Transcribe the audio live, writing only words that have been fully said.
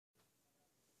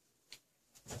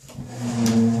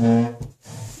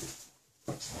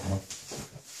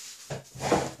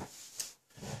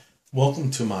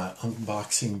Welcome to my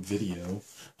unboxing video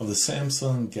of the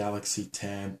Samsung Galaxy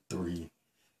Tab 3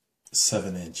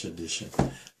 7-inch edition.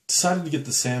 Decided to get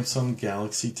the Samsung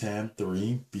Galaxy Tab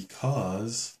 3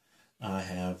 because I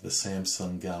have the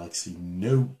Samsung Galaxy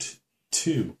Note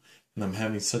 2 and I'm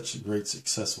having such great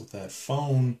success with that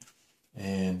phone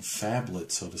and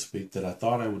phablet, so to speak, that I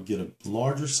thought I would get a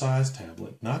larger size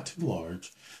tablet, not too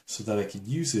large, so that I could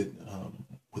use it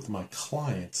with my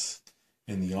clients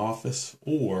in the office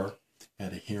or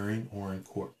at a hearing or in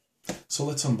court. So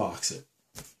let's unbox it.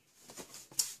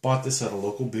 Bought this at a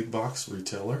local big box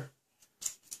retailer,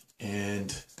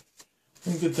 and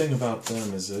one good thing about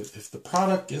them is that if the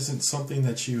product isn't something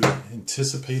that you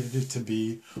anticipated it to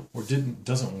be or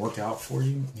doesn't work out for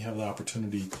you, you have the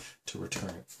opportunity to return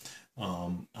it.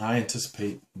 I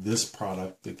anticipate this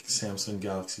product, the Samsung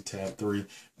Galaxy Tab 3,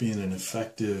 being an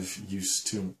effective use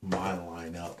to my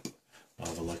lineup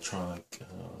of electronic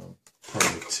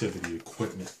productivity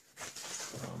equipment.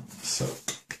 So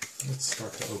let's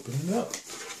start to open it up.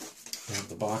 We have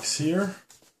the box here. And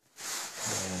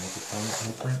the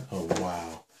thumbprint. Oh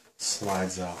wow,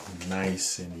 slides out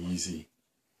nice and easy.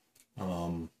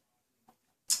 The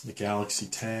Galaxy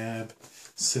Tab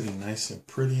sitting nice and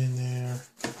pretty in there.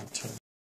 I'll turn